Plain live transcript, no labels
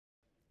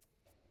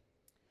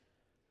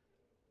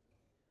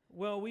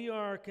Well, we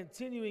are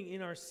continuing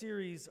in our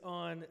series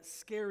on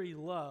scary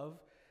love.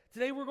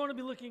 Today we're going to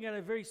be looking at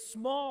a very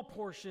small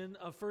portion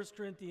of 1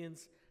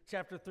 Corinthians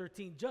chapter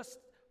 13, just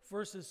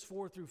verses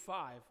 4 through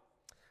 5.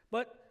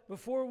 But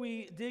before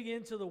we dig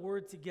into the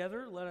word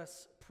together, let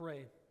us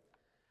pray.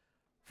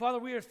 Father,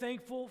 we are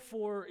thankful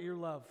for your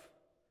love.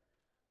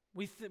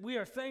 We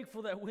are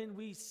thankful that when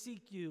we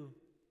seek you,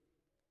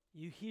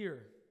 you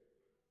hear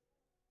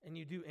and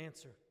you do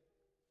answer.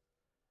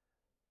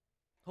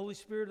 Holy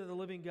Spirit of the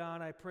living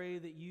God, I pray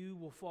that you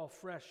will fall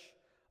fresh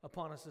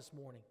upon us this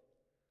morning.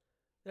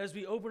 That as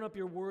we open up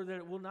your word, that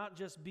it will not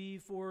just be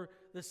for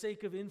the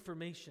sake of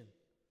information.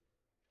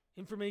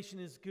 Information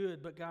is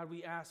good, but God,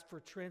 we ask for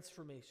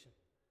transformation.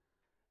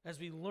 As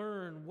we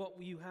learn what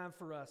you have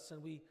for us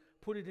and we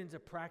put it into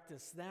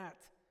practice,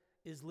 that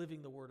is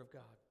living the word of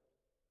God.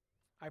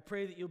 I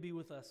pray that you'll be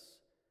with us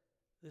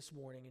this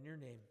morning in your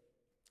name.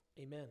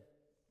 Amen.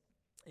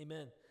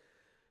 Amen.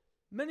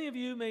 Many of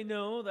you may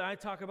know that I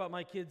talk about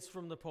my kids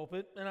from the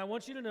pulpit, and I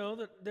want you to know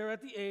that they're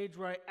at the age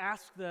where I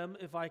ask them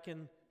if I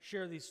can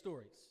share these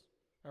stories,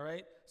 all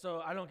right? So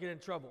I don't get in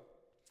trouble.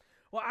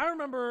 Well, I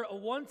remember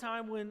one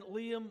time when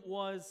Liam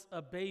was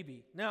a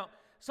baby. Now,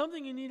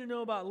 something you need to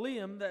know about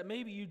Liam that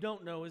maybe you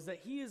don't know is that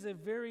he is a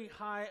very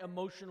high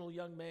emotional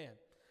young man.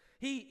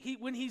 He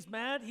when he's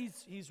mad,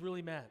 he's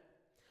really mad.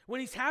 When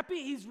he's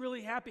happy, he's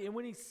really happy, and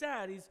when he's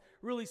sad, he's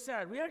really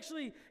sad. We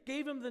actually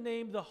gave him the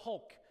name the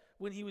Hulk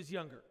when he was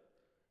younger.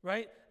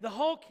 Right? The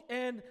Hulk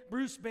and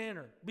Bruce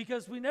Banner,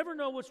 because we never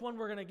know which one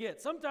we're going to get.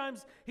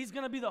 Sometimes he's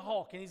going to be the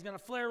Hulk and he's going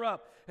to flare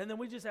up, and then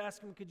we just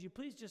ask him, could you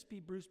please just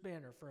be Bruce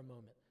Banner for a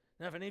moment?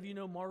 Now, if any of you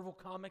know Marvel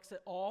Comics at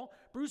all,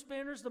 Bruce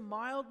Banner's the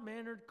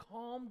mild-mannered,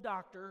 calm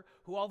doctor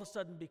who all of a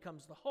sudden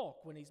becomes the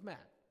Hulk when he's mad.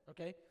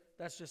 Okay?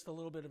 That's just a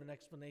little bit of an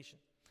explanation.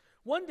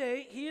 One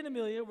day, he and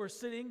Amelia were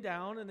sitting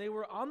down, and they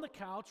were on the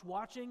couch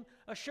watching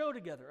a show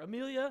together.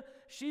 Amelia,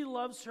 she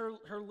loves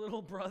her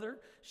little brother.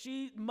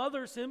 She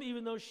mothers him,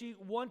 even though she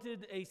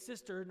wanted a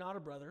sister, not a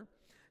brother.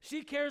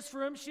 She cares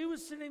for him. She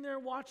was sitting there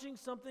watching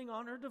something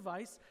on her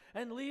device,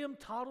 and Liam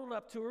toddled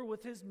up to her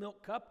with his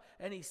milk cup,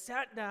 and he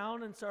sat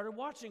down and started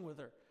watching with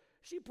her.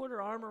 She put her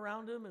arm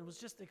around him and was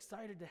just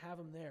excited to have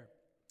him there.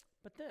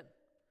 But then,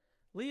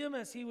 Liam,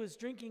 as he was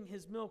drinking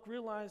his milk,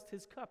 realized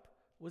his cup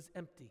was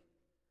empty.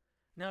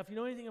 Now, if you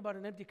know anything about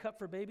an empty cup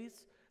for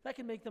babies, that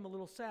can make them a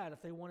little sad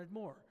if they wanted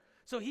more.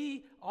 So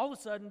he, all of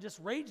a sudden, just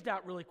raged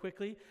out really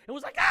quickly and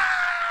was like,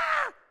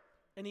 ah!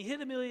 And he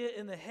hit Amelia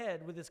in the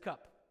head with his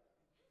cup.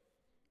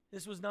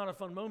 This was not a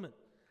fun moment.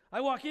 I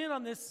walk in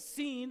on this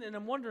scene, and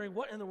I'm wondering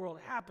what in the world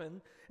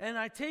happened. And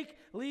I take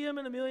Liam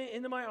and Amelia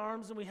into my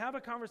arms, and we have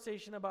a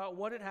conversation about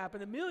what had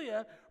happened.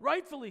 Amelia,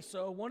 rightfully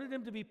so, wanted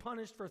him to be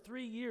punished for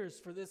 3 years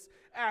for this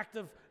act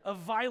of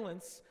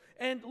violence.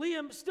 And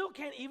Liam still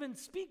can't even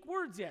speak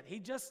words yet. He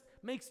just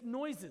makes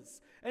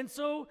noises. And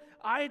so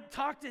I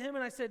talked to him,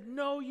 and I said,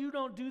 no, you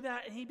don't do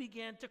that. And he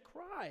began to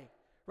cry,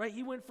 right?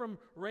 He went from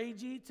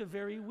ragey to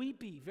very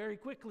weepy very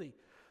quickly.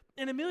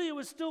 And Amelia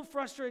was still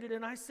frustrated,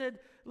 and I said,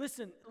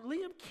 listen,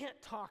 Liam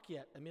can't talk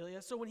yet,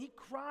 Amelia. So when he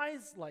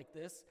cries like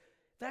this,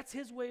 that's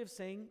his way of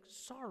saying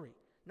sorry.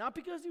 Not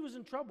because he was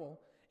in trouble,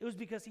 it was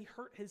because he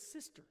hurt his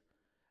sister.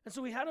 And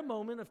so we had a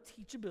moment of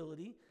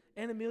teachability,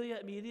 and Amelia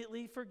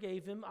immediately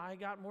forgave him. I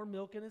got more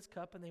milk in his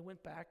cup, and they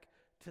went back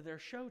to their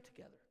show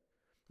together.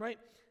 Right?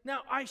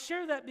 Now, I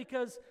share that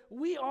because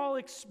we all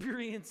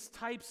experience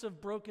types of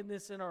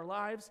brokenness in our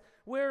lives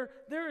where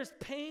there is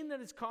pain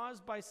that is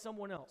caused by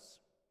someone else.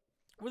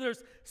 Where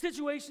there's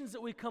situations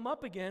that we come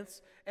up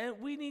against, and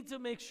we need to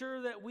make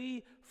sure that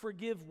we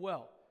forgive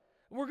well.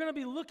 We're going to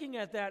be looking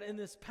at that in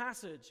this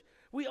passage.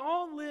 We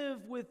all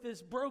live with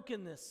this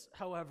brokenness,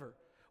 however.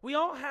 We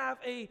all have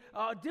a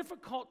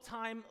difficult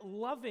time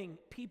loving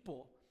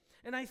people.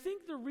 And I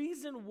think the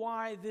reason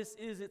why this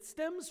is, it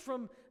stems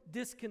from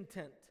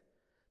discontent.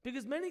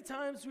 Because many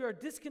times we are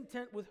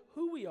discontent with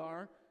who we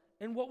are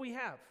and what we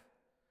have.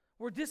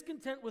 We're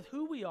discontent with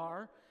who we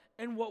are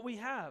and what we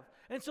have.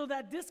 And so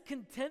that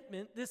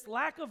discontentment, this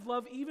lack of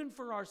love even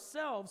for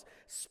ourselves,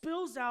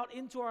 spills out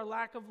into our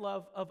lack of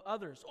love of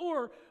others.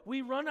 Or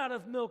we run out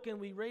of milk and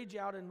we rage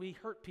out and we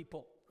hurt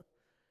people,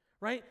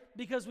 right?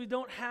 Because we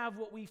don't have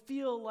what we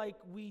feel like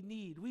we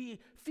need. We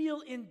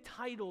feel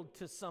entitled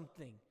to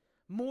something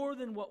more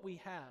than what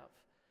we have.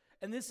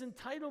 And this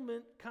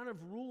entitlement kind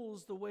of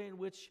rules the way in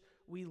which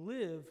we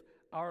live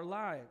our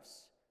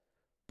lives.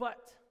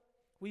 But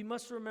we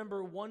must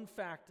remember one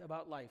fact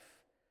about life.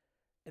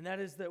 And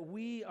that is that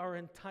we are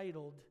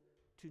entitled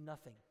to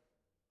nothing.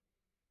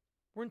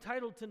 We're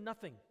entitled to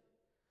nothing.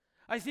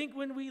 I think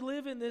when we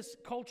live in this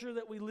culture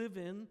that we live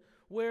in,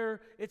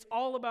 where it's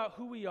all about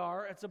who we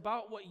are, it's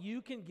about what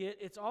you can get,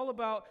 it's all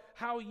about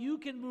how you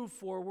can move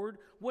forward,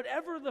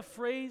 whatever the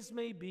phrase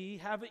may be,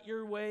 have it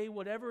your way,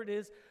 whatever it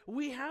is,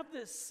 we have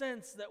this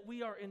sense that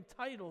we are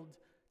entitled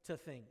to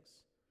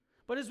things.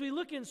 But as we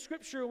look in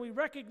Scripture and we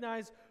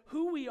recognize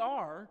who we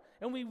are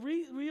and we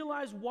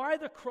realize why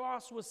the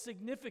cross was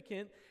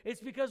significant, it's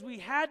because we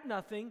had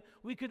nothing,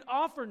 we could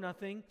offer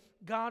nothing,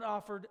 God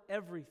offered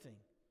everything.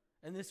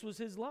 And this was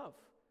his love.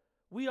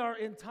 We are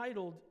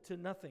entitled to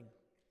nothing.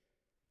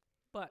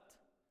 But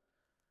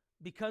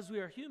because we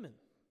are human,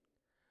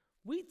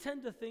 we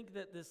tend to think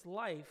that this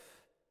life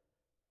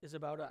is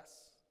about us.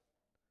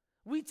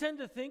 We tend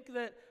to think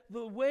that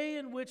the way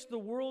in which the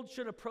world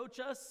should approach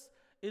us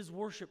is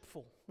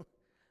worshipful.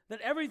 That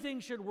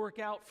everything should work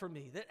out for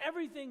me, that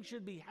everything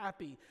should be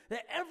happy,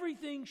 that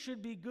everything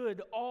should be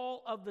good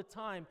all of the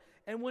time.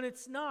 And when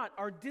it's not,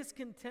 our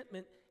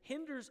discontentment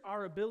hinders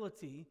our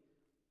ability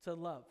to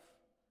love.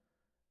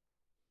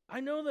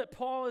 I know that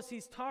Paul, as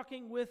he's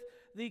talking with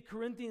the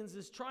Corinthians,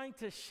 is trying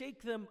to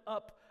shake them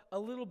up a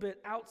little bit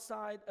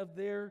outside of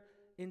their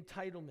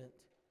entitlement.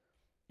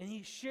 And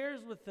he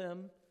shares with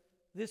them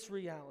this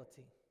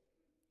reality,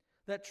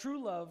 that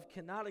true love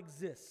cannot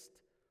exist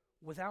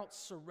without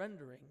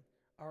surrendering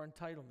our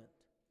entitlement.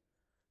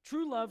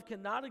 True love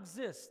cannot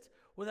exist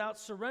without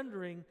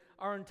surrendering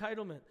our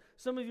entitlement.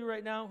 Some of you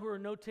right now who are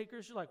note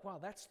takers, you're like, wow,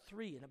 that's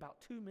 3 in about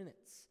 2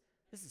 minutes.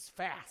 This is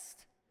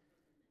fast.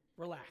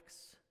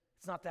 Relax.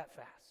 It's not that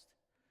fast.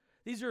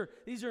 These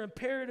are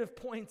imperative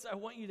points I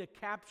want you to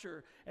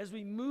capture as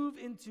we move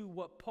into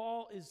what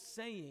Paul is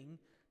saying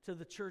to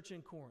the church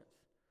in Corinth.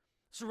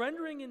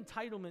 Surrendering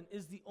entitlement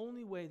is the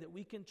only way that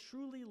we can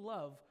truly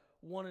love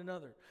one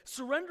another.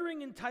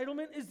 Surrendering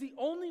entitlement is the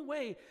only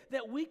way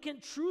that we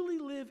can truly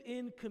live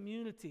in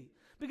community.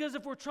 Because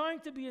if we're trying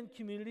to be in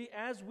community,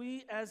 as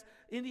we, as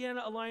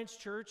Indiana Alliance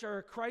Church, are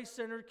a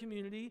Christ-centered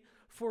community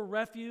for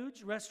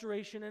refuge,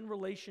 restoration, and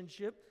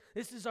relationship,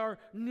 this is our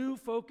new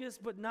focus,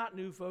 but not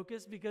new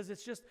focus, because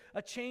it's just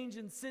a change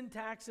in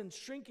syntax and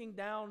shrinking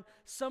down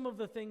some of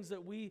the things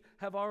that we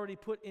have already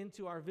put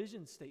into our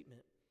vision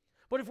statement.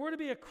 But if we're to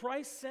be a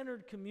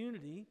Christ-centered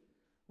community,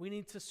 we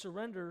need to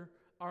surrender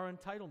our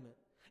entitlement.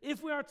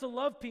 If we are to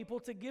love people,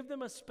 to give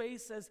them a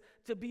space as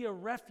to be a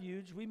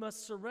refuge, we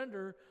must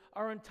surrender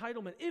our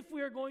entitlement. If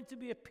we are going to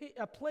be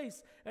a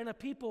place and a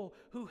people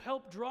who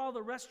help draw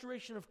the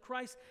restoration of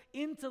Christ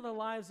into the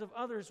lives of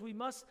others, we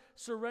must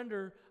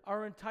surrender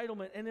our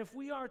entitlement. And if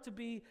we are to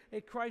be a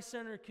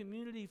Christ-centered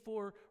community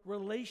for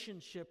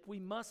relationship, we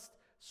must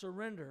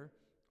surrender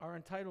our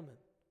entitlement.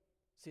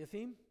 See a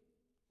theme?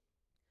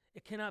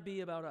 It cannot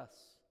be about us.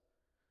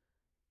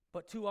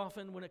 But too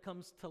often when it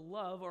comes to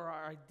love, or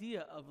our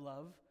idea of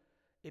love,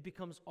 it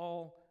becomes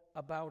all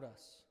about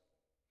us.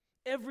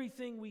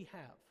 Everything we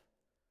have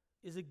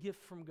is a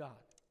gift from God.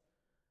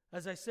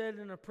 As I said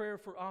in a prayer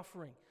for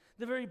offering,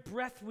 the very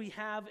breath we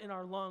have in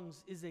our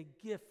lungs is a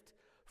gift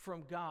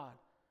from God.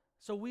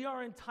 So we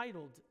are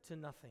entitled to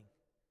nothing,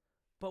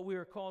 but we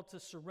are called to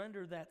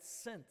surrender that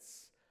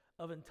sense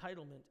of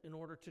entitlement in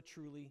order to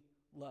truly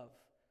love.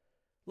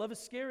 Love is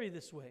scary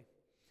this way.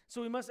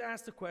 So we must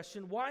ask the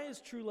question, why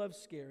is true love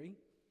scary?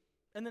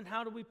 And then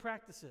how do we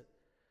practice it?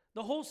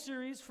 The whole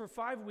series for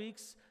 5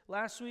 weeks,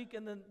 last week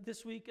and then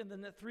this week and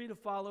then the 3 to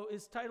follow,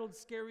 is titled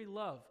Scary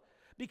Love.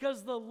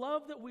 Because the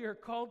love that we are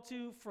called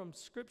to from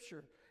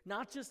Scripture,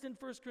 not just in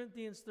 1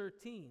 Corinthians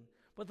 13,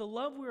 but the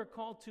love we are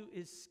called to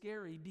is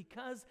scary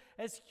because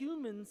as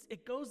humans,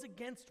 it goes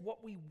against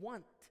what we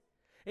want.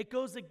 It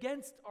goes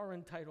against our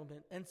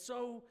entitlement, and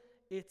so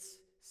it's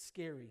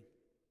scary.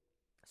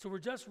 So we're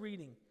just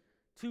reading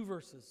 2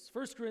 verses.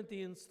 1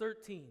 Corinthians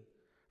 13,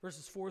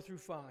 verses 4 through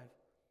 5.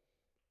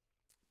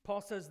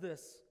 Paul says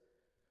this,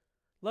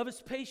 love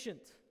is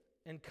patient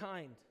and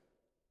kind.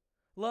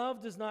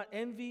 Love does not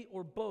envy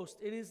or boast.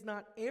 It is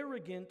not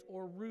arrogant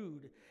or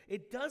rude.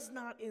 It does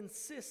not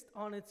insist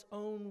on its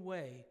own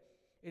way.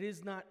 It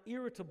is not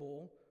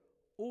irritable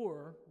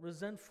or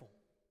resentful.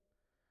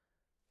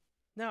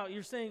 Now,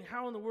 you're saying,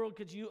 how in the world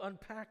could you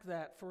unpack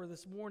that for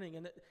this morning?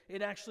 And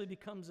it actually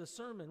becomes a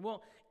sermon.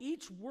 Well,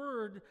 each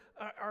word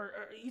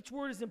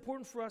is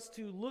important for us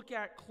to look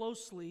at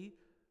closely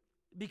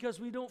because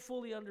we don't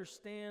fully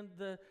understand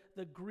the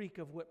Greek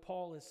of what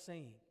Paul is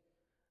saying.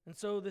 And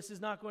so this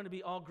is not going to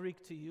be all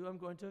Greek to you. I'm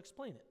going to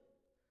explain it.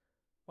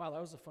 Wow, that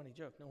was a funny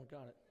joke. No one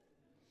got it.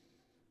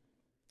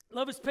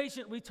 Love is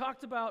patient. We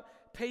talked about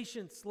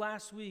patience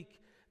last week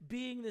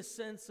being this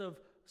sense of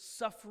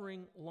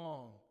suffering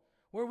long,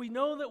 where we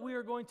know that we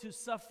are going to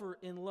suffer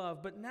in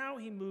love. But now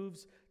he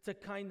moves to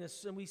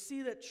kindness. And we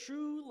see that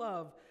true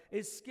love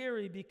is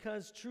scary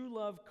because true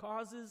love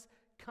causes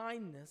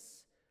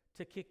kindness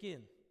to kick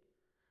in.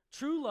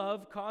 True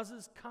love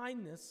causes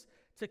kindness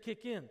to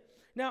kick in.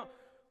 Now,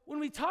 when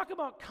we talk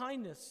about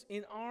kindness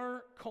in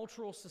our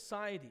cultural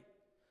society,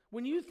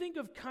 when you think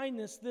of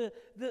kindness,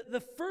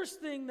 the first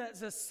thing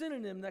that's a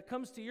synonym that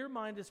comes to your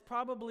mind is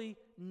probably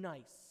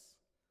nice,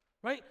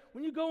 right?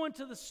 When you go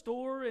into the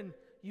store and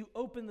you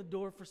open the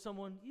door for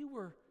someone, you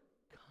were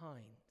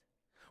kind.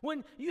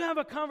 When you have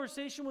a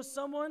conversation with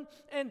someone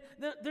and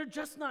they're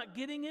just not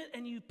getting it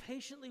and you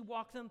patiently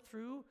walk them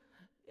through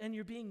and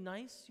you're being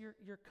nice,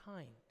 you're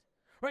kind.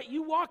 Right?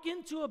 You walk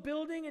into a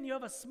building and you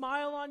have a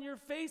smile on your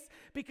face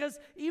because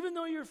even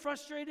though you're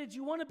frustrated,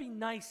 you want to be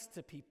nice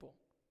to people.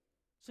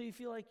 So you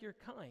feel like you're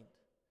kind.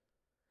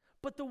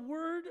 But the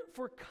word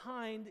for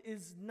kind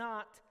is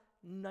not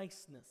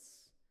niceness.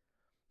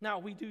 Now,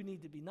 we do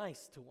need to be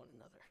nice to one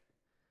another.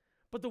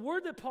 But the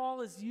word that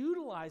Paul is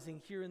utilizing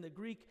here in the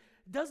Greek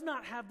does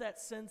not have that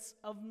sense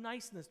of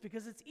niceness,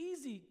 because it's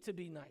easy to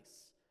be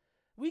nice.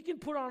 We can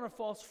put on a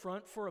false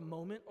front for a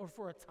moment or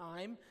for a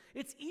time.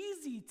 It's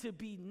easy to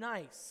be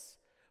nice,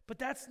 but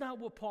that's not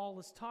what Paul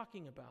is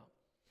talking about.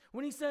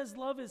 When he says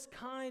love is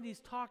kind, he's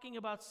talking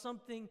about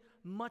something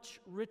much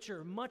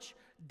richer, much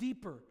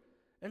deeper.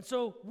 And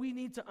so we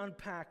need to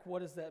unpack,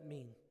 what does that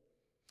mean?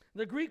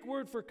 The Greek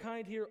word for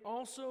kind here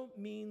also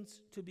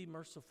means to be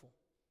merciful.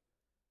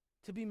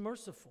 To be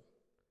merciful.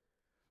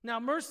 Now,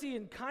 mercy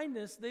and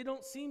kindness, they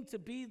don't seem to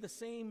be the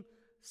same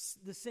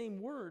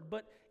word,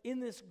 but in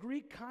this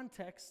Greek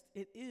context,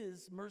 it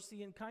is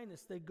mercy and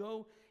kindness. They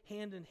go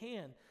hand in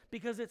hand,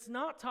 because it's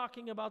not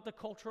talking about the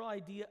cultural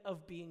idea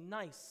of being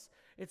nice.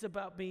 It's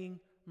about being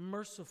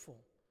merciful.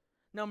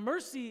 Now,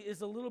 mercy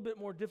is a little bit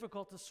more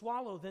difficult to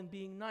swallow than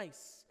being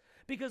nice,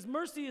 because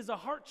mercy is a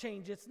heart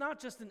change. It's not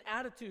just an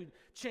attitude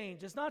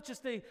change. It's not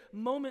just a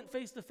moment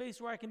face to face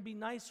where I can be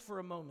nice for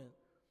a moment.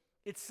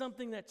 It's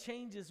something that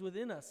changes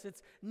within us.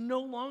 It's no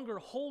longer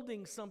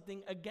holding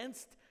something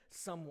against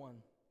someone.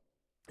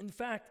 In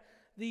fact,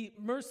 the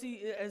mercy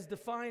is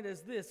defined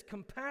as this: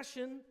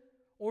 compassion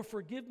or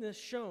forgiveness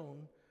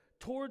shown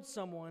towards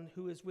someone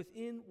who is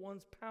within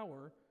one's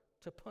power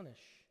to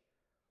punish.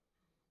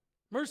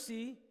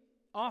 Mercy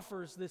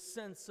offers this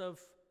sense of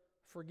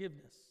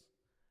forgiveness.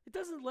 It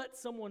doesn't let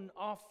someone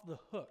off the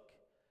hook.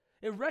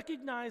 It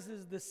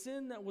recognizes the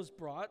sin that was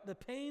brought, the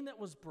pain that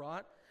was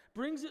brought,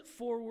 brings it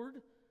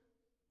forward,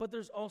 but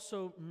there's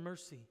also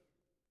mercy.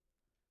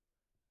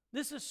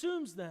 This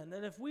assumes then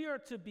that if we are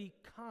to be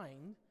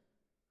kind,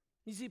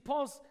 you see,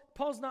 Paul's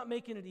not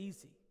making it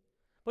easy.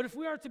 But if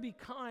we are to be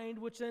kind,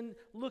 which then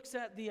looks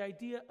at the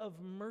idea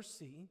of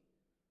mercy,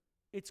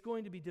 it's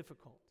going to be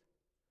difficult.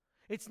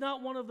 It's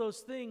not one of those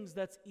things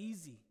that's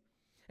easy.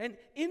 And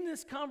in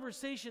this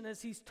conversation,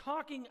 as he's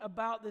talking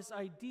about this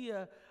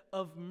idea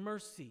of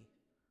mercy,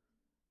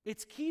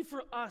 it's key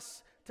for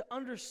us to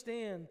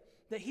understand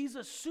that he's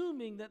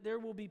assuming that there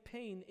will be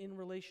pain in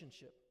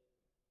relationship.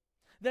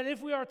 That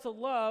if we are to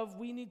love,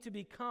 we need to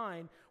be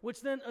kind,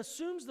 which then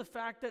assumes the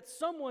fact that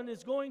someone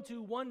is going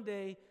to one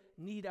day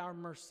need our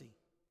mercy.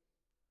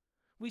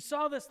 We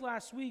saw this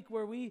last week,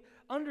 where we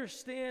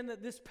understand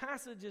that this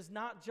passage is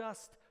not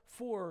just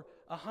for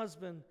a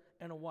husband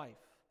and a wife.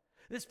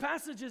 This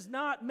passage is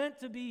not meant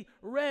to be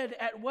read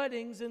at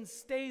weddings and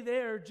stay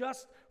there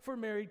just for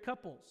married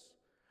couples.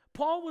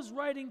 Paul was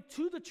writing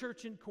to the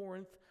church in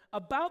Corinth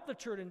about the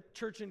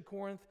church in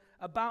Corinth,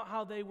 about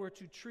how they were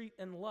to treat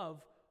and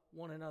love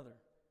one another.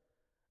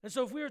 And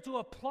so if we are to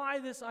apply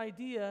this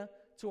idea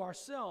to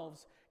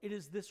ourselves, it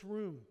is this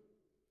room,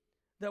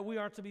 that we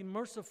are to be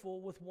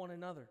merciful with one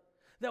another,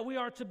 that we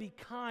are to be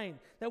kind,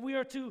 that we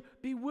are to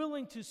be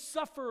willing to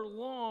suffer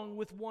long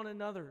with one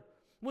another.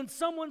 When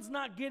someone's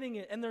not getting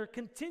it and they're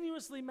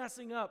continuously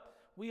messing up,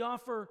 we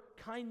offer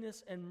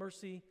kindness and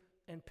mercy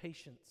and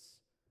patience.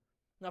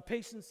 Now,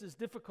 patience is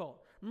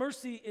difficult.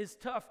 Mercy is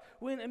tough.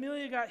 When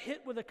Amelia got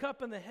hit with a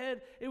cup in the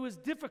head, it was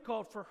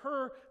difficult for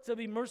her to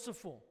be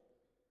merciful.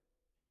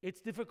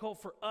 It's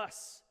difficult for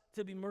us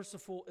to be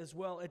merciful as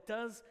well. It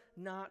does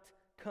not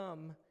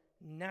come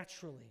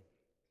naturally.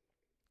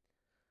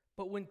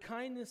 But when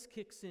kindness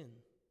kicks in,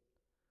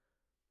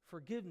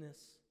 forgiveness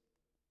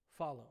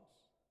follows.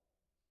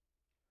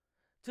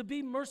 To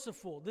be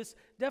merciful, this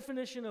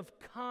definition of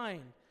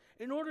kind,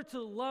 in order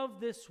to love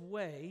this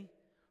way,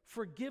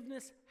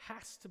 forgiveness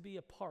has to be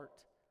a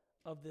part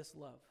of this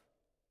love.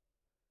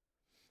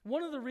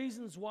 One of the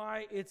reasons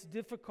why it's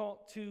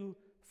difficult to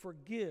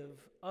forgive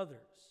others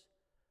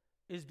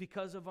is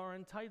because of our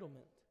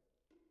entitlement.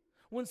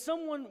 When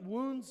someone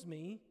wounds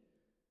me,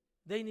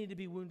 they need to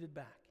be wounded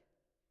back.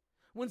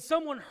 When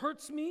someone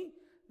hurts me,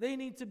 they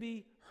need to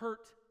be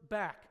hurt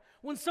back.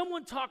 When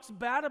someone talks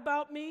bad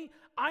about me,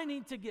 I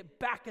need to get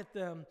back at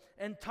them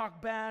and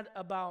talk bad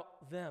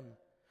about them.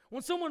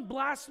 When someone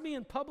blasts me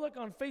in public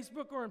on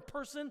Facebook or in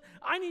person,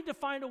 I need to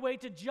find a way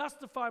to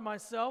justify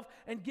myself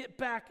and get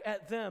back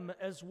at them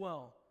as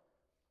well.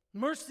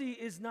 Mercy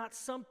is not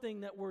something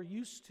that we're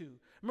used to.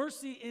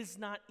 Mercy is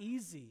not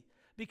easy,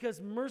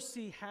 because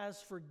mercy has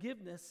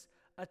forgiveness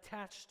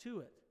attached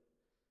to it.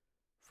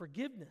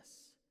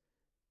 Forgiveness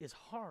is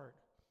hard.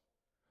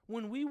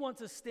 When we want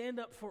to stand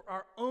up for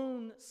our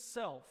own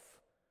self,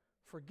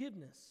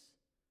 forgiveness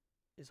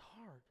is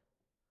hard.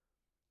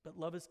 But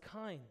love is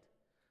kind.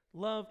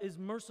 Love is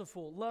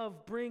merciful.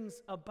 Love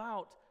brings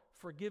about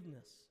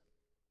forgiveness.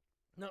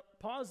 Now,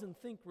 pause and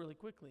think really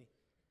quickly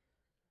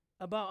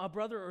about a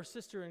brother or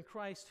sister in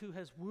Christ who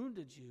has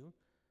wounded you,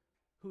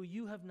 who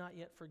you have not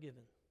yet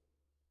forgiven.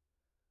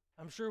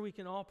 I'm sure we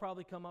can all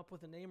probably come up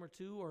with a name or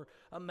two, or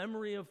a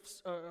memory of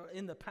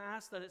in the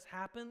past that has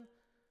happened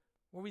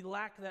where we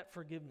lack that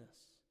forgiveness.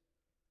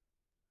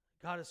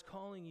 God is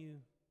calling you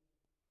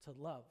to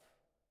love.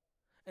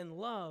 And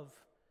love,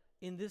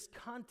 in this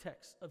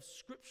context of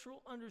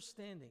scriptural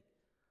understanding,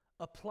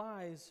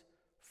 applies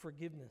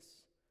forgiveness.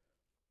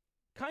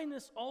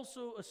 Kindness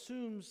also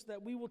assumes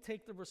that we will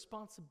take the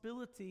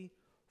responsibility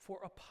for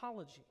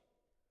apology.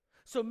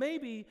 So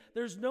maybe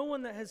there's no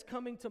one that has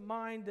coming to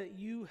mind that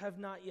you have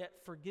not yet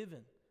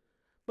forgiven.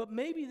 But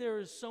maybe there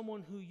is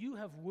someone who you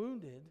have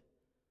wounded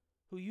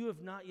who you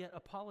have not yet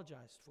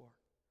apologized for.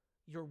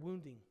 Your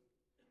wounding.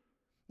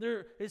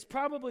 There is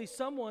probably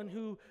someone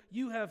who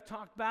you have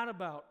talked bad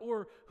about,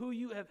 or who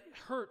you have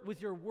hurt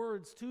with your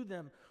words to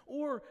them,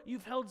 or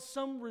you've held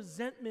some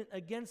resentment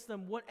against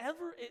them,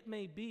 whatever it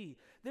may be.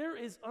 There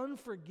is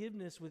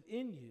unforgiveness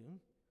within you,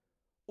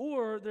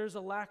 or there's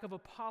a lack of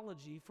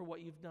apology for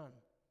what you've done.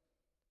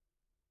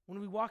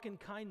 When we walk in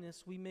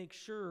kindness, we make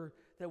sure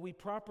that we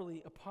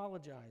properly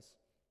apologize.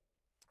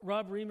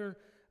 Rob Reamer,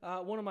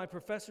 one of my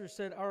professors,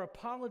 said, our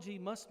apology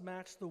must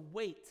match the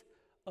weight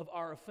of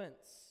our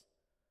offense.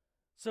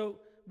 So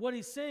what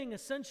he's saying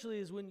essentially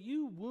is when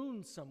you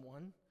wound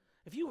someone,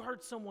 if you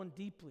hurt someone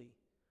deeply,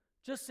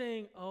 just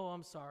saying, oh,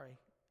 I'm sorry,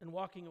 and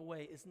walking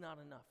away is not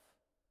enough.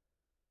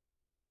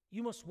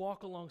 You must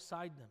walk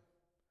alongside them.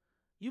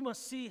 You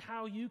must see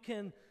how you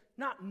can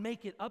not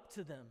make it up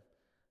to them,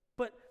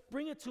 but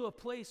bring it to a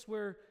place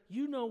where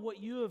you know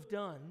what you have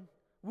done,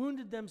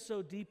 wounded them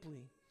so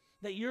deeply,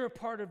 that you're a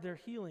part of their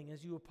healing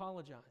as you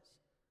apologize.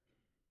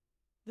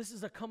 This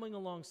is a coming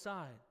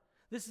alongside.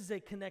 This is a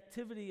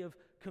connectivity of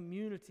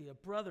community, a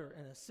brother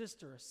and a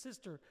sister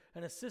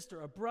and a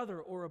sister, a brother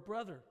or a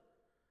brother.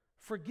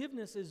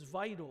 Forgiveness is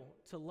vital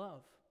to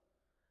love.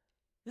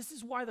 This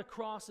is why the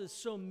cross is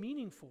so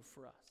meaningful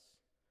for us,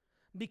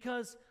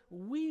 because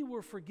we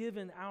were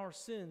forgiven our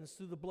sins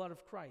through the blood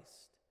of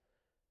Christ,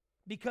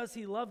 because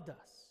he loved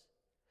us.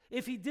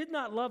 If he did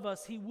not love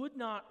us, he would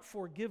not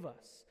forgive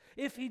us.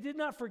 If he did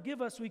not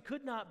forgive us, we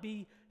could not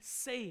be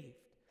saved.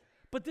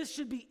 But this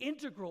should be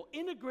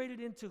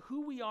integrated into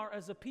who we are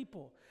as a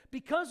people,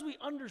 because we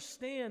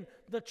understand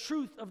the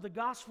truth of the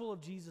gospel of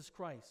Jesus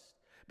Christ,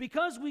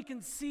 because we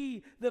can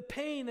see the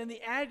pain and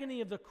the agony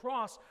of the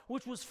cross,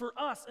 which was for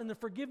us and the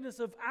forgiveness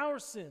of our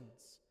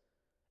sins.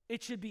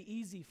 It should be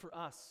easy for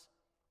us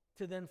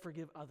to then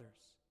forgive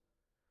others.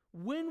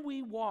 When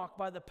we walk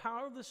by the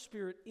power of the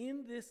Spirit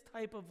in this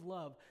type of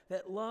love,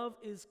 that love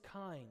is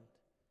kind,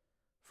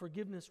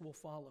 forgiveness will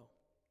follow.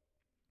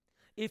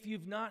 If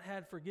you've not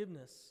had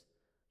forgiveness,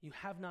 you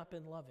have not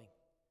been loving.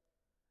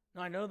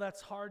 Now, I know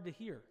that's hard to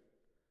hear,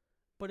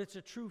 but it's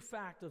a true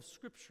fact of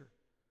Scripture.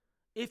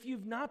 If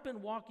you've not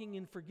been walking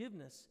in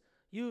forgiveness,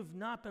 you have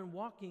not been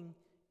walking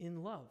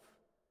in love.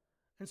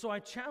 And so I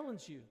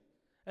challenge you,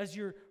 as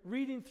you're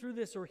reading through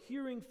this or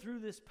hearing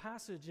through this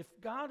passage, if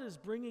God is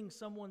bringing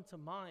someone to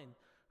mind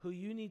who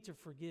you need to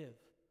forgive,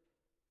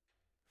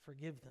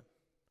 forgive them.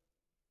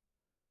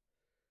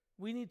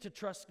 We need to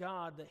trust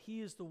God that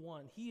he is the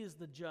one, he is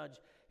the judge.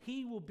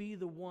 He will be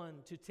the one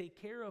to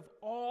take care of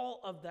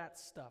all of that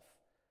stuff.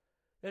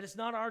 That it's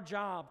not our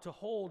job to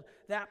hold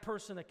that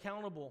person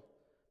accountable,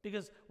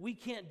 because we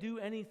can't do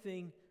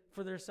anything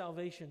for their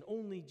salvation.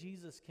 Only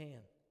Jesus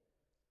can.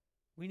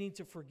 We need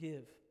to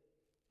forgive.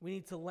 We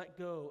need to let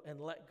go and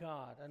let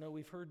God. I know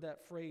we've heard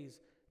that phrase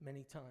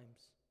many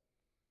times.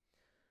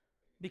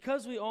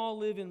 Because we all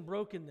live in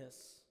brokenness,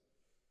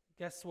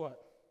 guess what?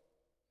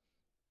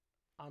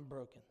 I'm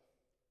broken.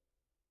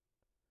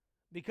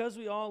 Because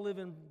we all live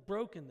in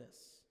brokenness,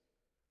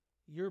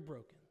 you're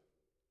broken.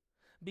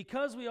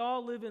 Because we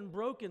all live in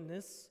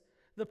brokenness,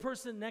 the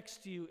person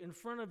next to you, in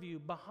front of you,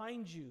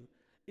 behind you,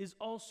 is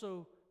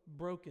also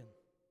broken.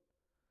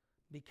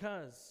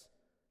 Because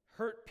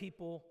hurt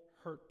people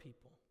hurt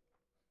people.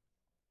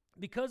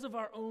 Because of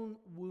our own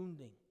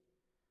wounding,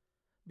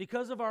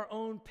 because of our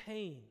own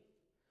pain,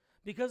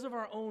 because of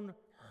our own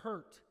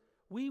hurt,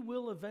 we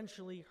will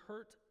eventually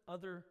hurt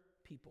other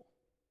people.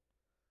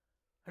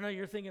 I know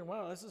you're thinking,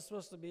 wow, this is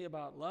supposed to be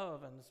about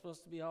love, and it's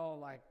supposed to be all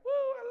like, woo,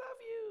 I love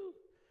you.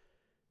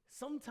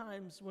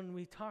 Sometimes when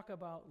we talk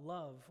about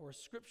love or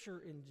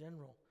Scripture in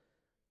general,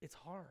 it's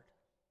hard.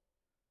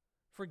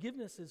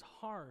 Forgiveness is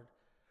hard.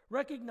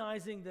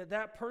 Recognizing that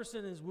that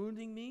person is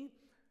wounding me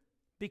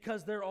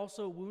because they're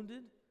also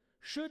wounded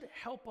should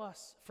help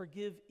us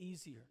forgive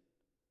easier.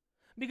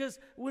 Because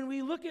when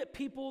we look at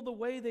people, the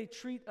way they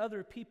treat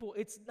other people,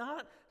 it's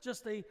not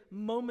just a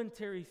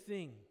momentary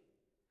thing.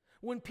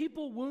 When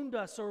people wound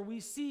us, or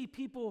we see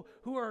people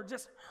who are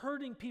just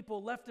hurting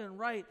people left and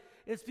right,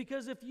 it's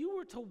because if you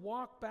were to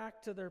walk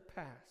back to their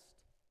past,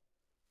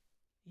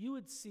 you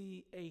would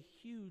see a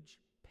huge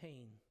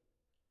pain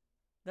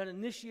that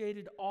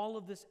initiated all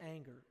of this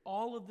anger,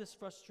 all of this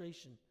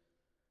frustration.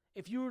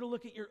 If you were to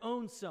look at your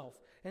own self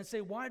and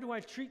say, why do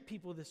I treat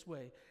people this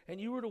way? And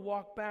you were to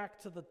walk back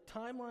to the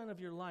timeline of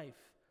your life,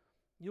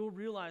 you'll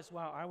realize,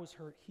 wow, I was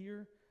hurt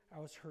here, I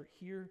was hurt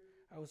here,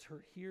 I was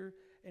hurt here,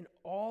 and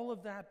all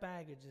of that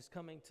baggage is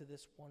coming to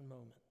this one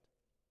moment.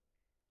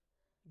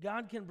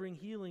 God can bring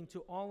healing to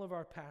all of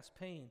our past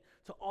pain,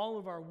 to all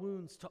of our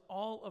wounds, to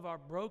all of our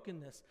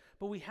brokenness,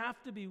 but we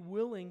have to be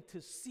willing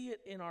to see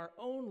it in our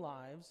own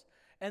lives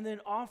and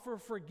then offer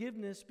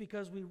forgiveness,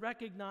 because we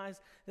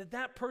recognize that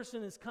that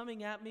person is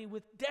coming at me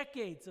with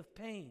decades of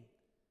pain.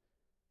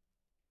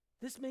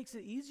 This makes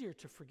it easier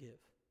to forgive,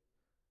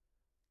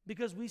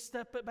 because we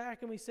step it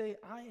back and we say,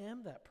 I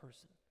am that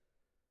person.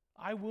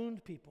 I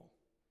wound people.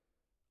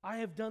 I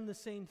have done the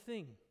same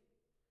thing.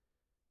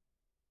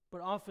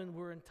 But often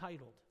we're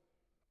entitled.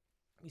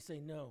 We say,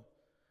 no,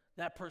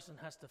 that person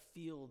has to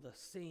feel the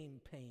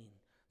same pain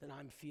that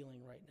I'm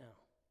feeling right now.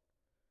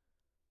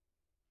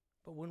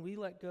 But when we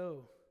let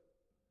go,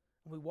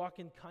 and we walk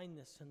in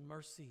kindness and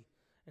mercy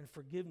and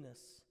forgiveness,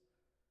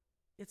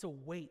 it's a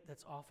weight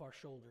that's off our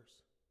shoulders.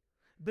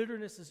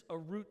 Bitterness is a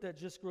root that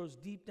just grows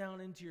deep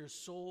down into your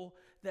soul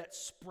that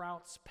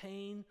sprouts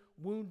pain,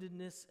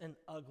 woundedness, and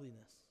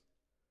ugliness.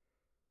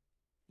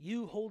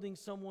 You holding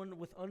someone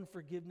with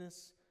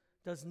unforgiveness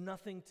does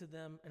nothing to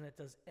them, and it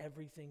does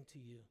everything to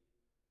you.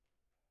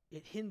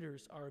 It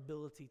hinders our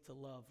ability to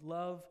love.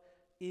 Love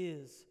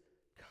is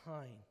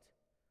kind.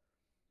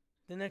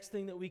 The next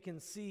thing that we can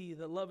see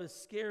that love is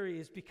scary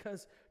is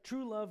because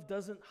true love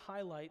doesn't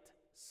highlight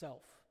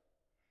self.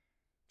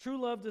 True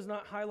love does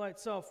not highlight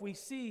self. We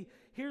see,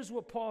 here's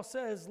what Paul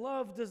says,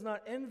 love does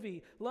not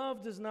envy,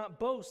 love does not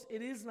boast,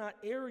 it is not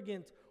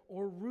arrogant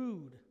or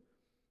rude.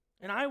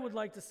 And I would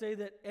like to say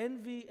that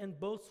envy and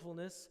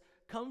boastfulness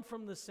come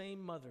from the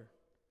same mother,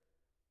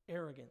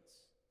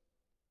 arrogance.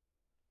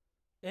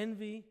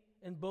 Envy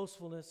and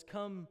boastfulness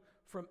come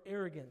from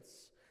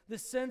arrogance. The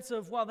sense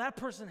of, well, that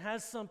person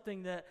has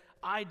something that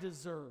I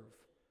deserve.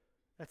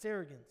 That's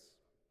arrogance.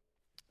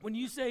 When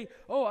you say,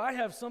 oh, I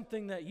have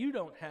something that you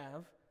don't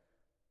have,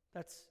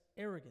 that's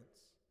arrogance.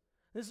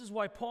 This is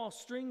why Paul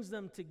strings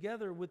them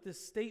together with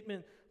this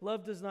statement,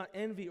 love does not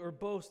envy or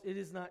boast, it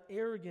is not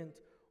arrogant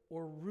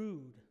or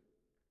rude.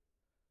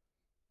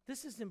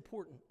 This is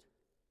important.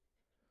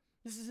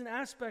 This is an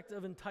aspect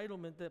of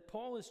entitlement that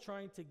Paul is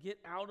trying to get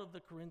out of the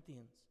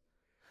Corinthians.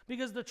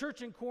 Because the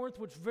church in Corinth,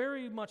 which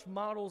very much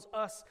models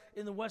us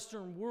in the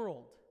Western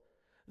world,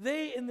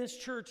 they in this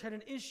church had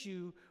an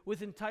issue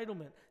with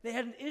entitlement. They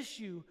had an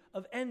issue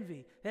of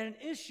envy. They had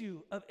an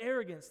issue of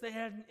arrogance. They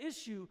had an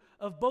issue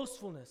of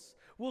boastfulness.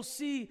 We'll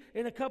see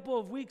in a couple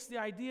of weeks the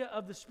idea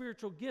of the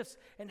spiritual gifts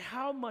and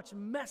how much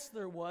mess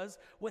there was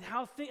with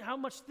how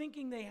much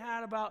thinking they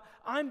had about,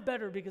 I'm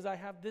better because I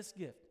have this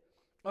gift.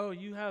 Oh,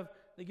 you have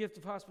the gift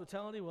of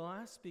hospitality? Well,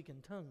 I speak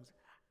in tongues.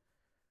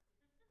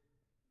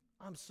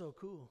 I'm so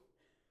cool.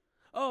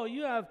 Oh,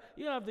 you have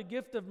the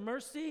gift of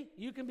mercy?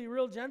 You can be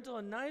real gentle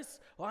and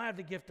nice? Well, I have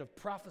the gift of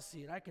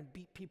prophecy, and I can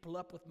beat people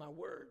up with my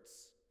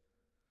words.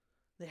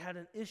 They had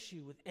an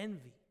issue with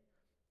envy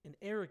and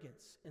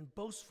arrogance and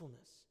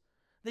boastfulness.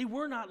 They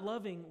were not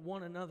loving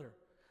one another.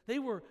 They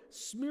were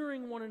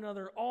smearing one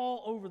another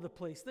all over the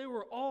place. There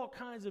were all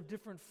kinds of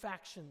different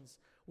factions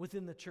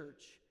within the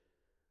church.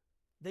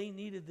 They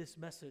needed this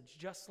message,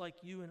 just like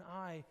you and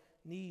I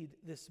need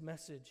this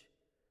message.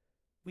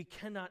 We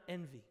cannot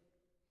envy.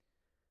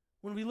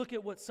 When we look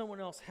at what someone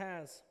else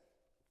has,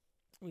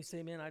 we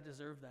say, man, I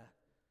deserve that.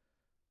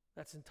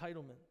 That's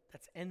entitlement.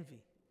 That's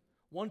envy.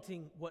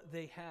 Wanting what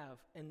they have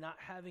and not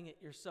having it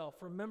yourself.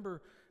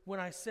 Remember when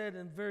I said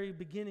in the very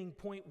beginning,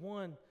 point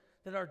 1,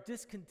 that our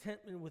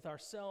discontentment with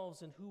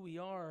ourselves and who we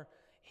are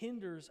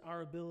hinders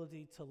our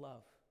ability to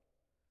love.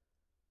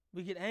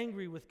 We get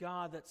angry with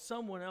God that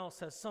someone else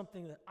has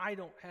something that I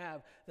don't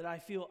have, that I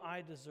feel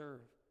I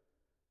deserve.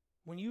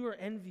 When you are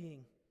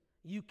envying,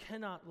 you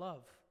cannot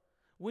love.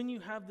 When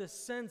you have this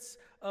sense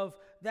of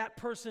that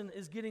person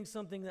is getting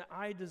something that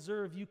I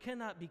deserve, you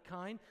cannot be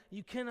kind,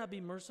 you cannot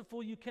be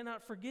merciful, you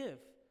cannot forgive.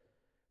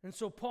 And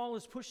so Paul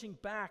is pushing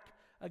back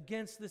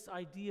against this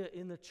idea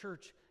in the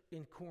church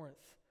in Corinth.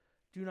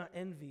 Do not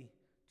envy,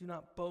 do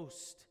not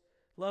boast.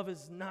 Love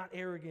is not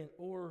arrogant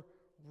or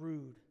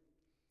rude.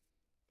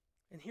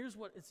 And here's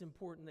what it's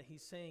important that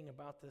he's saying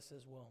about this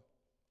as well.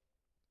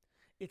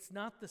 It's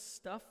not the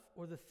stuff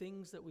or the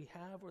things that we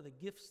have or the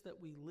gifts that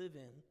we live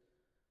in.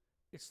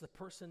 It's the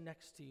person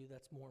next to you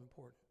that's more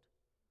important.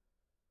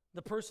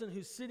 The person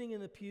who's sitting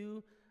in the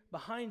pew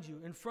behind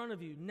you, in front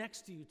of you,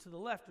 next to you, to the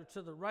left or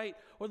to the right,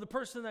 or the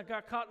person that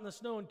got caught in the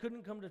snow and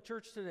couldn't come to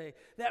church today.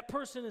 That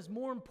person is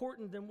more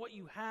important than what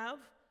you have,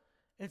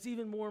 and it's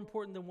even more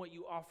important than what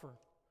you offer.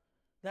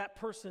 That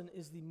person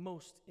is the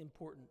most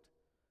important.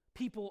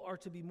 People are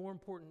to be more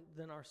important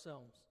than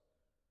ourselves.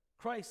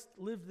 Christ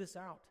lived this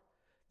out.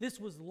 This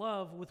was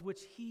love with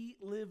which he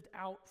lived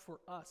out for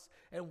us,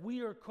 and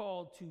we are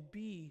called to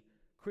be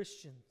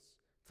Christians,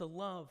 to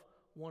love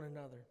one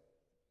another.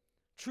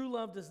 True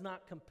love does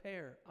not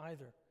compare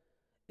either.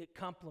 It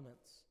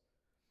complements.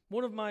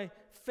 One of my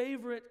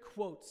favorite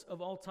quotes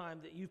of all time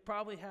that you've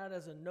probably had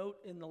as a note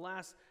in the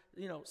last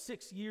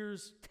 6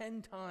 years,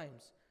 10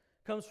 times,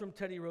 comes from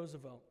Teddy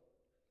Roosevelt.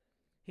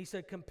 He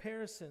said,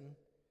 comparison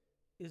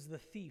is the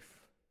thief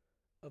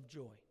of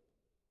joy.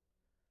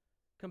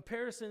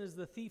 Comparison is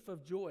the thief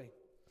of joy.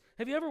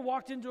 Have you ever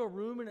walked into a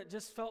room and it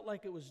just felt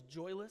like it was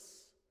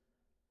joyless?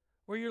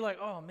 Where you're like,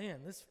 oh man,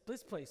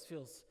 this place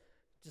feels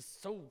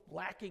just so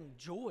lacking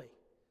joy.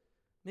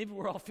 Maybe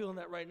we're all feeling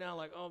that right now,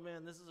 like, oh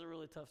man, this is a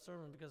really tough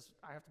sermon because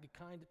I have to be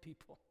kind to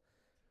people.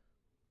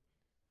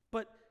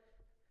 But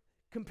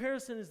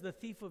comparison is the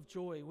thief of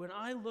joy. When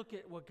I look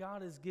at what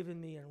God has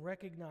given me and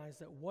recognize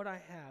that what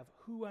I have,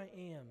 who I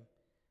am,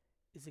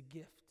 is a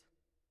gift,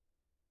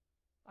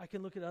 I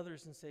can look at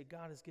others and say,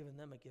 God has given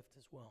them a gift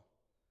as well.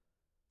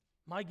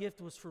 My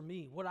gift was for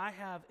me. What I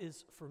have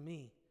is for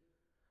me.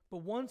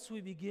 But once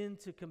we begin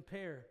to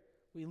compare,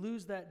 we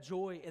lose that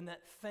joy and that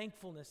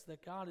thankfulness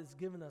that God has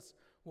given us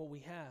what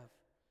we have.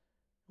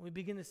 And we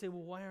begin to say,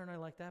 well, why aren't I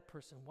like that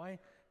person? Why,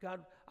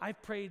 God, I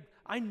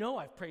know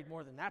I've prayed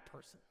more than that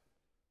person.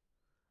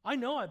 I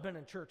know I've been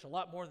in church a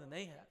lot more than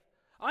they have.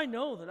 I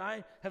know that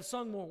I have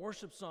sung more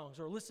worship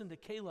songs or listened to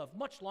K-Love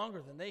much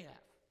longer than they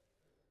have.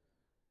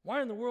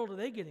 Why in the world are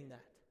they getting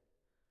that?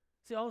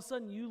 See, all of a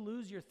sudden you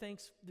lose your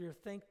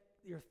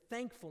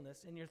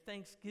thankfulness and your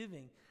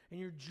thanksgiving, and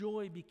your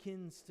joy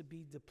begins to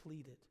be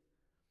depleted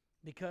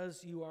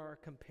because you are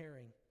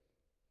comparing.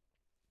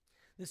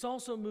 This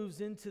also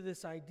moves into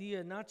this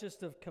idea not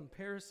just of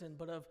comparison,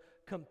 but of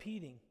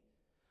competing.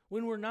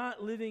 When we're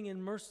not living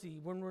in mercy,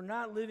 when we're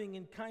not living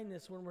in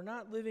kindness, when we're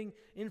not living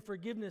in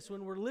forgiveness,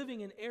 when we're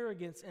living in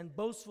arrogance and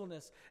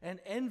boastfulness and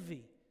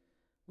envy,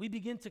 we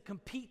begin to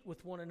compete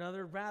with one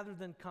another rather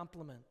than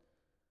complement.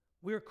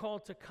 We are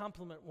called to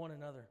complement one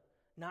another,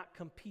 not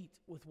compete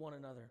with one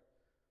another.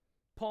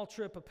 Paul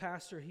Tripp, a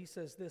pastor, he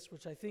says this,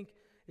 which I think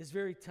is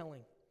very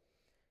telling.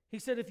 He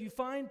said, if you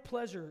find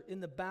pleasure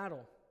in the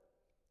battle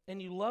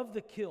and you love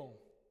the kill,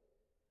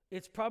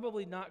 it's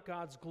probably not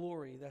God's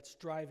glory that's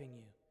driving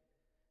you,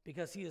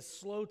 because he is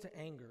slow to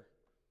anger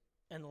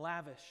and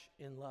lavish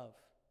in love.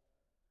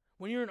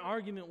 When you're in an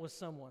argument with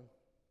someone,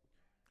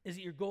 is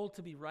it your goal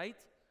to be right,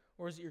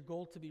 or is it your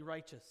goal to be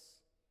righteous?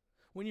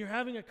 When you're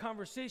having a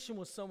conversation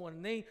with someone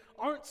and they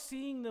aren't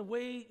seeing the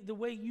way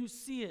you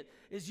see it,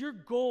 is your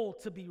goal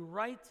to be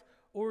right,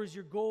 or is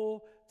your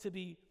goal to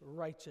be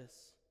righteous?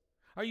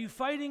 Are you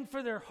fighting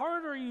for their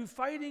heart, or are you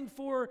fighting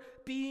for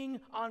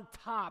being on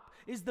top?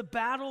 Is the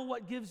battle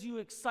what gives you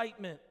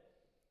excitement?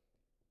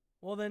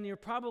 Well, then you're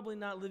probably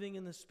not living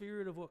in the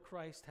spirit of what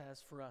Christ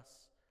has for us,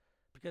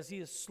 because he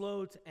is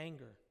slow to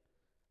anger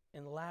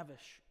and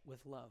lavish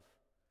with love.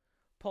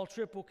 Paul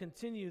Tripp will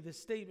continue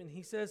this statement.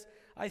 He says,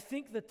 I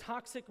think the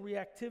toxic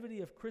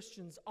reactivity of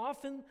Christians,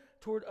 often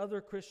toward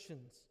other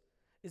Christians,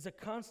 is a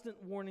constant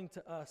warning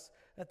to us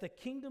that the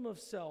kingdom of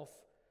self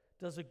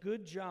does a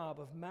good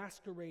job of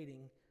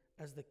masquerading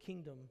as the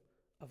kingdom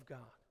of God.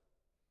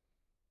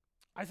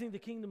 I think the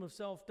kingdom of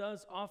self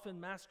does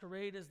often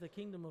masquerade as the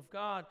kingdom of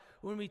God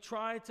when we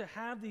try to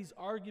have these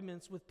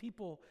arguments with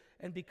people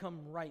and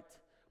become right.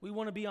 We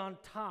want to be on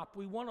top.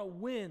 We want to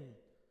win.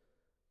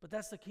 But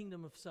that's the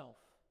kingdom of self.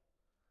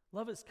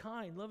 Love is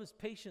kind. Love is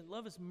patient.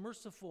 Love is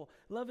merciful.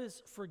 Love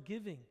is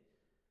forgiving.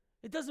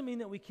 It doesn't mean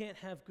that we can't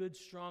have good,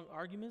 strong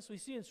arguments. We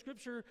see in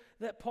Scripture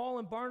that Paul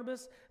and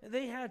Barnabas,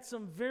 they had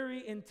some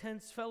very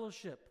intense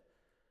fellowship.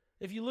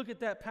 If you look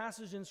at that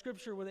passage in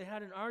Scripture where they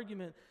had an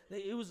argument,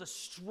 it was a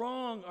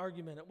strong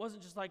argument. It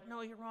wasn't just like, no,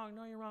 you're wrong,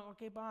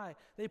 okay, bye.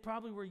 They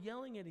probably were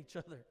yelling at each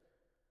other.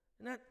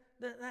 And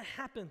that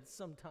happens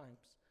sometimes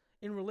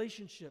in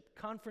relationship.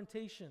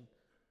 Confrontation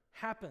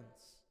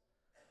happens.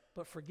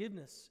 But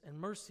forgiveness and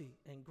mercy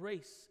and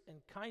grace and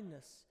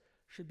kindness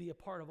should be a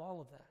part of all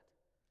of that.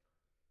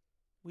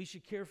 We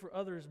should care for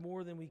others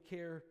more than we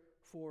care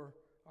for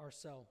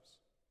ourselves.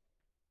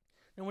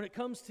 And when it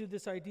comes to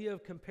this idea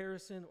of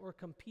comparison or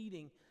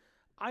competing,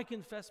 I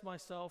confess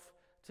myself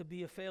to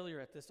be a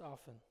failure at this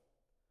often.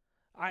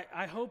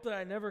 I hope that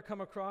I never come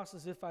across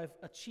as if I've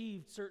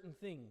achieved certain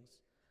things.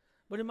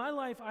 But in my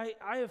life,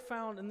 I have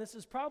found, and this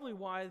is probably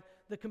why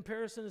the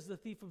comparison is the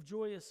thief of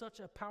joy is such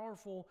a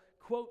powerful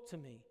quote to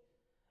me,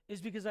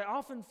 is because I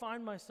often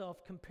find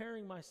myself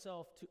comparing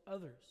myself to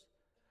others.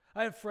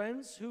 I have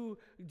friends who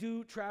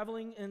do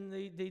traveling and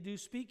they do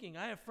speaking.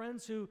 I have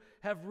friends who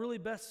have really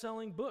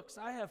best-selling books.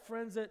 I have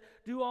friends that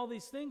do all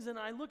these things, and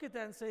I look at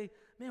that and say,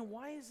 man,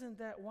 why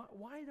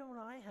don't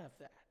I have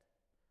that?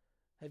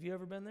 Have you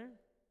ever been there?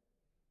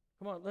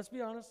 Come on, let's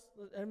be honest.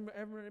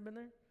 Everybody been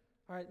there?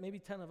 All right, maybe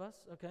 10 of us,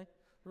 okay.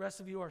 The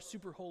rest of you are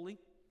super holy.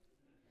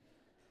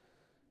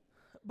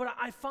 But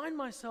I find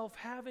myself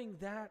having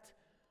that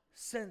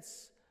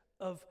sense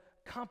of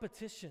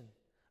competition,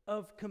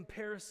 of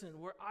comparison,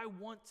 where I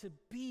want to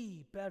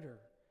be better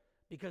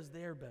because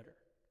they're better.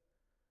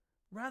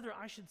 Rather,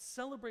 I should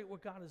celebrate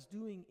what God is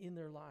doing in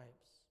their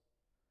lives.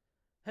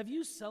 Have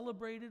you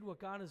celebrated what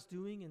God is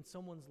doing in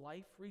someone's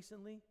life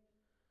recently?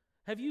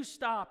 Have you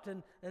stopped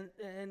and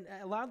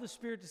allowed the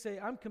Spirit to say,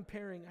 I'm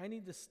comparing, I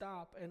need to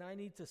stop, and I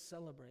need to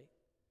celebrate?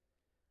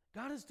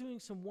 God is doing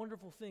some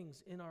wonderful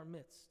things in our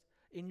midst,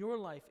 in your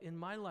life, in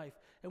my life,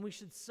 and we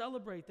should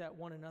celebrate that in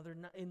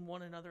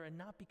one another and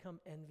not become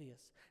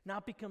envious,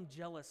 not become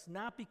jealous,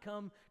 not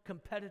become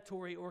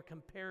competitory or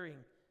comparing,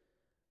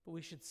 but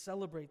we should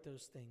celebrate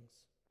those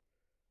things.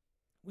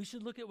 We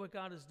should look at what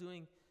God is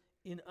doing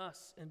in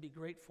us and be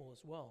grateful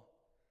as well.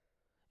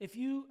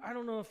 I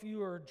don't know if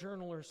you are a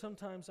journaler,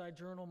 sometimes I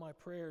journal my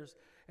prayers,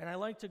 and I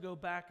like to go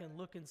back and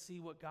look and see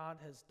what God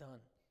has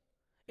done.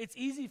 It's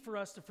easy for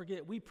us to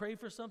forget. We pray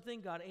for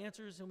something, God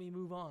answers, and we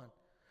move on.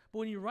 But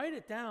when you write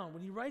it down,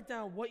 when you write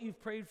down what you've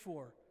prayed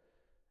for,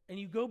 and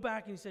you go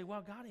back and you say,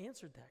 wow, God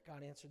answered that,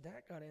 God answered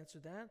that, God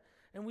answered that.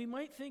 And we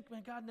might think,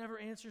 man, God never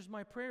answers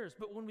my prayers.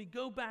 But when we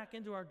go back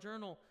into our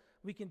journal,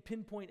 we can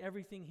pinpoint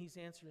everything he's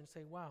answered and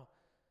say, wow,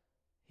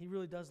 He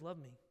really does love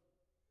me.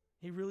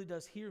 He really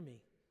does hear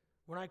me.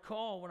 When I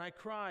call, when I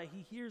cry,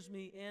 He hears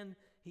me and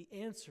He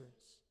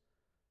answers.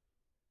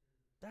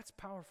 That's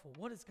powerful.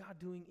 What is God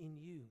doing in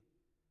you?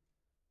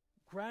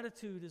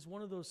 Gratitude is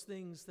one of those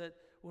things that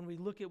when we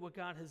look at what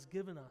God has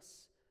given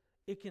us,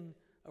 it can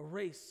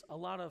erase a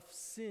lot of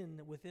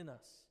sin within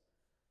us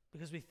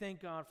because we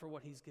thank God for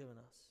what He's given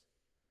us,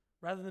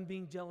 rather than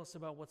being jealous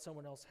about what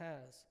someone else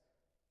has.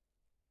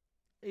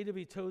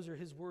 A.W. Tozer,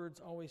 his words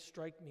always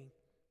strike me.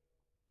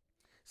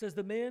 He says,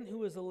 "The man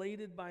who is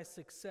elated by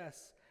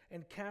success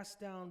and cast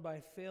down by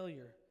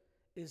failure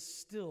is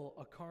still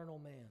a carnal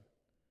man."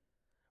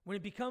 When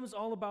it becomes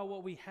all about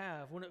what we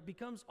have, when it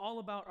becomes all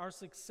about our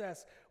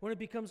success, when it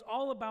becomes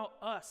all about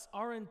us,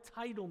 our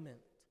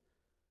entitlement,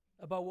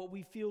 about what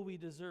we feel we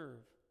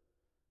deserve,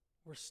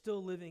 we're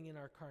still living in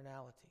our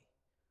carnality.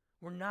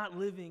 We're not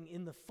living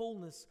in the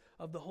fullness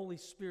of the Holy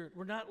Spirit.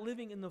 We're not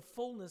living in the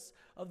fullness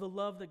of the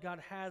love that God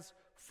has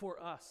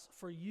for us,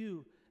 for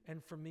you,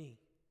 and for me.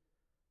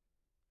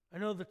 I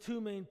know the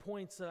two main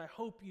points that I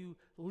hope you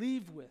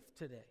leave with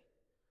today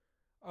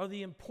are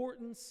the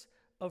importance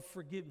of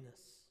forgiveness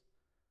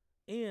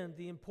and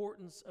the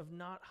importance of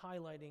not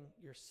highlighting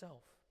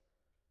yourself,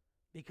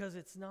 because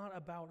it's not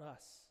about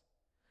us.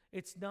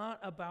 It's not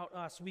about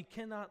us. We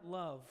cannot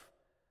love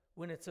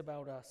when it's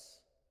about us.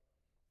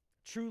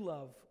 True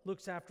love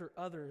looks after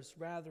others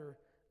rather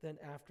than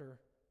after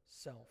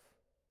self.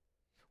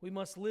 We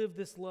must live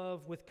this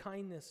love with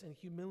kindness and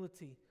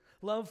humility.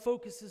 Love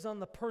focuses on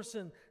the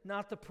person,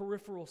 not the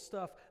peripheral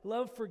stuff.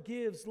 Love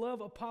forgives. Love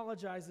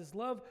apologizes.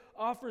 Love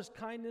offers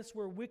kindness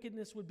where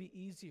wickedness would be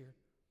easier.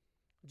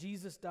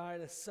 Jesus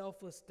died a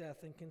selfless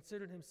death and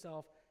considered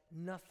Himself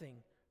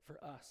nothing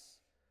for us,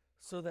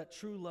 so that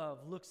true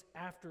love looks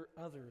after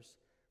others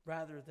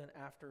rather than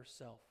after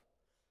self.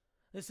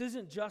 This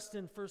isn't just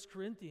in 1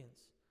 Corinthians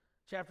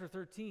chapter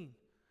 13.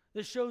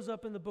 This shows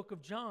up in the book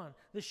of John.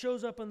 This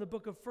shows up in the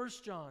book of 1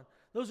 John.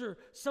 Those are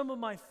some of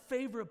my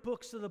favorite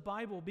books of the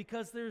Bible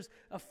because there's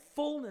a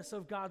fullness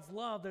of God's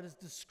love that is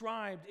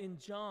described in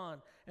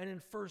John and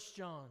in 1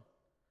 John.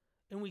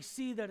 And we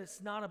see that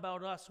it's not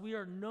about us. We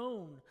are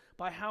known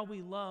by how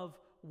we love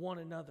one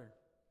another.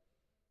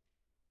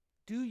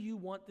 Do you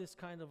want this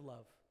kind of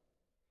love?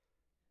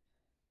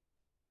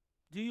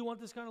 Do you want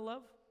this kind of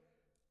love?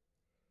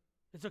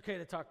 It's okay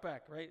to talk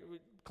back, right?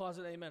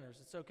 Closet ameners,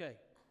 it's okay.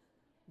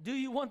 Do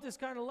you want this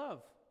kind of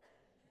love?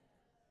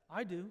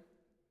 I do,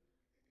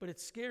 but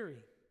it's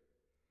scary.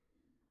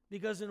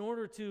 Because in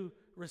order to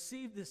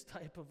receive this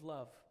type of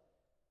love,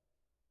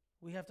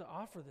 we have to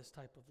offer this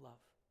type of love.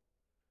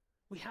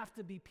 We have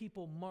to be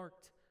people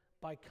marked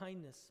by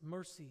kindness,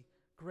 mercy,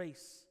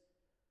 grace,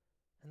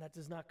 and that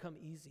does not come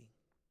easy.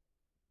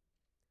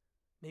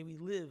 May we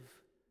live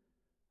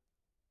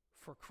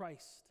for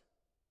Christ,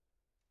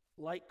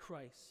 like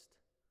Christ,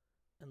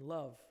 and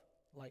love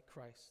like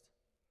Christ.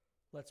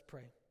 Let's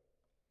pray.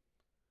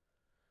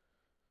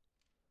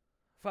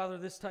 Father,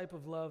 this type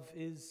of love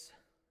is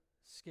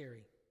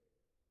scary.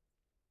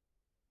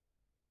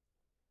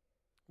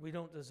 We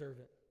don't deserve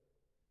it.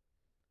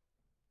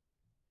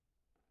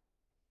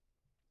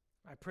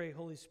 I pray,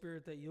 Holy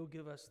Spirit, that you'll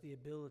give us the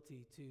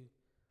ability to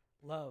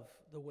love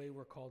the way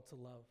we're called to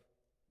love.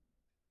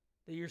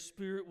 That your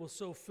Spirit will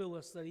so fill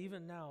us that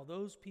even now,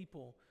 those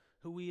people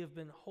who we have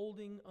been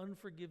holding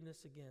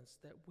unforgiveness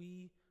against, that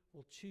we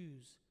will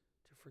choose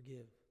to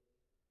forgive.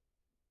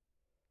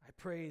 I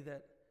pray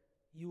that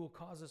you will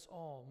cause us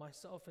all,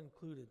 myself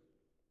included,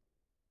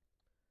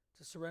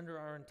 to surrender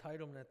our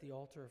entitlement at the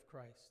altar of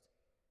Christ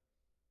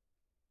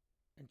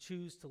and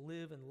choose to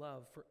live and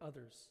love for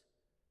others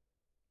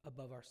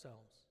above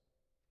ourselves.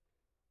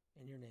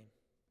 In your name,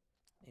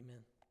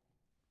 amen.